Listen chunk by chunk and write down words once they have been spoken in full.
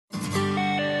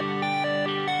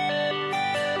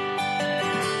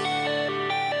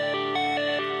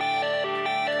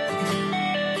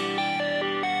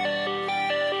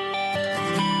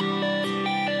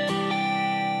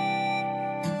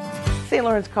St.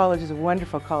 Lawrence College is a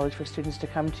wonderful college for students to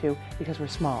come to because we're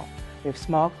small. We have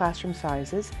small classroom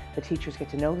sizes, the teachers get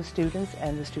to know the students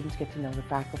and the students get to know the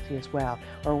faculty as well.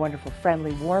 We're a wonderful,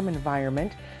 friendly, warm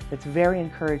environment that's very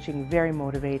encouraging, very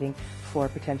motivating for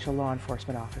potential law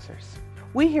enforcement officers.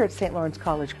 We here at St. Lawrence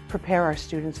College prepare our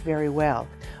students very well.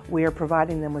 We are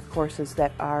providing them with courses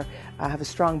that have a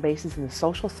strong basis in the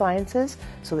social sciences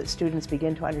so that students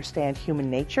begin to understand human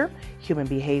nature, human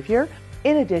behavior.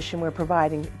 In addition, we're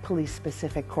providing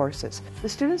police-specific courses. The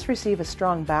students receive a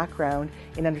strong background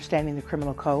in understanding the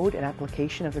criminal code and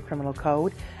application of the criminal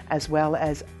code, as well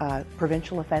as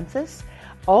provincial offenses.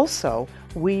 Also,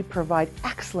 we provide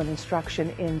excellent instruction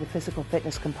in the physical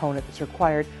fitness component that's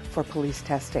required for police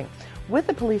testing. With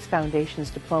the Police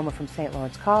Foundation's diploma from St.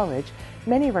 Lawrence College,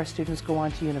 many of our students go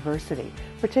on to university,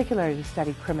 particularly to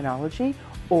study criminology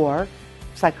or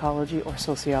psychology or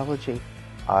sociology.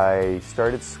 I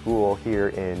started school here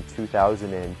in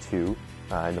 2002 in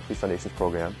the Police Foundations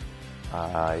program.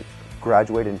 I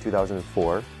graduated in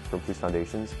 2004 from Police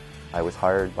Foundations. I was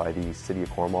hired by the City of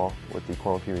Cornwall with the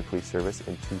Cornwall Community Police Service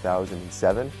in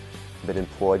 2007. I've been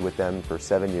employed with them for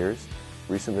 7 years.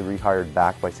 Recently rehired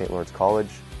back by St. Lawrence College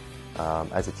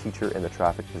as a teacher in the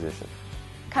traffic position.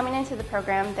 Coming into the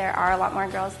program, there are a lot more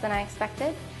girls than I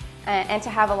expected, and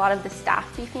to have a lot of the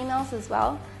staff be females as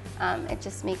well, it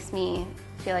just makes me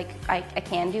feel like I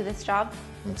can do this job.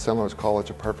 St. Lawrence College,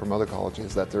 apart from other colleges,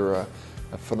 is that they're a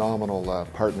phenomenal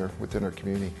partner within our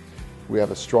community. We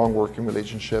have a strong working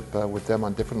relationship with them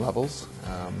on different levels,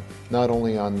 not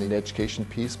only on the education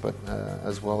piece, but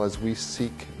as well as we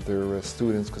seek their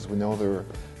students because we know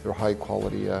they're high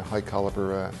quality, high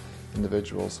caliber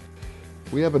individuals.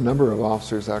 We have a number of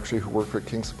officers actually who work for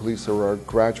Kingston Police who are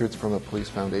graduates from the Police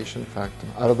Foundation. In fact,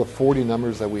 out of the 40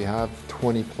 numbers that we have,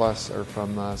 20 plus are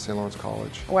from St. Lawrence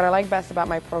College. What I like best about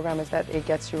my program is that it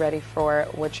gets you ready for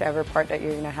whichever part that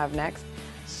you're going to have next.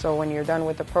 So when you're done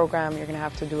with the program, you're going to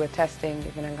have to do a testing,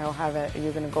 you're going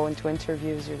to go into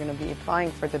interviews, you're going to be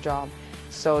applying for the job.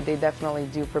 So they definitely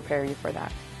do prepare you for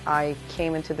that. I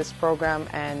came into this program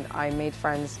and I made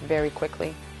friends very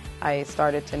quickly. I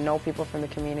started to know people from the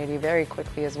community very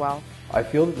quickly as well. I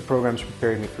feel that the program's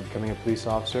prepared me for becoming a police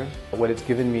officer. What it's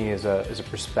given me is a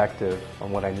perspective on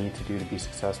what I need to do to be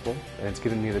successful, and it's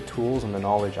given me the tools and the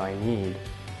knowledge I need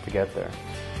to get there.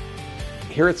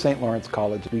 Here at St. Lawrence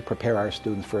College, we prepare our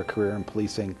students for a career in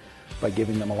policing by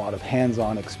giving them a lot of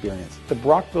hands-on experience. The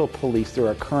Brockville Police, there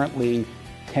are currently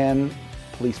 10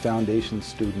 Police Foundation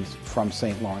students from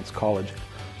St. Lawrence College.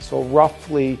 So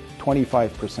roughly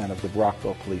 25% of the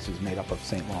Brockville Police is made up of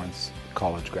St. Lawrence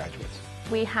College graduates.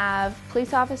 We have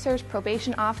police officers,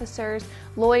 probation officers,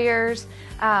 lawyers,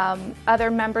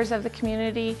 other members of the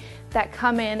community that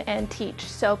come in and teach.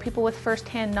 So people with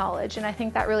first-hand knowledge, and I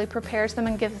think that really prepares them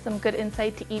and gives them good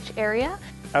insight to each area.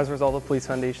 As a result of Police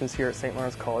Foundations here at St.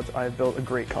 Lawrence College, I have built a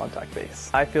great contact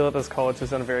base. I feel that this college has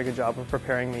done a very good job of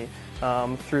preparing me.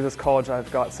 Through this college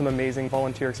I've got some amazing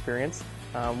volunteer experience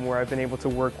where I've been able to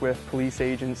work with police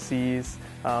agencies,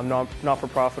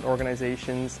 not-for-profit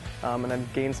organizations, and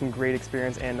I've gained some great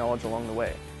experience and knowledge along the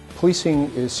way. Policing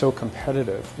is so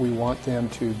competitive. We want them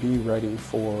to be ready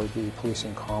for the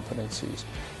policing competencies.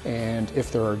 And if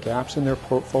there are gaps in their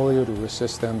portfolio, to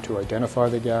assist them to identify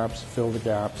the gaps, fill the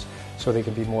gaps, so they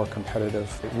can be more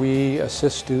competitive. We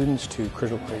assist students to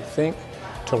critically think,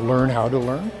 to learn how to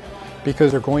learn,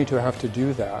 because they're going to have to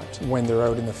do that when they're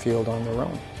out in the field on their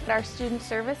own. Our student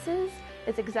services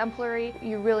is exemplary.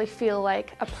 You really feel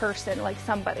like a person, like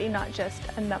somebody, not just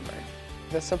a number.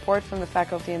 The support from the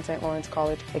faculty in St. Lawrence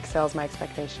College excels my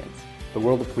expectations. The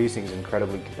world of policing is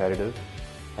incredibly competitive,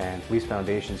 and Police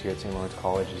Foundations here at St. Lawrence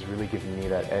College has really given me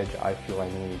that edge I feel I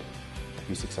need to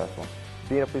be successful.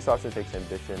 Being a police officer takes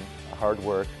ambition, hard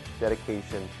work,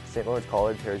 dedication. St. Lawrence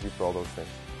College prepares you for all those things.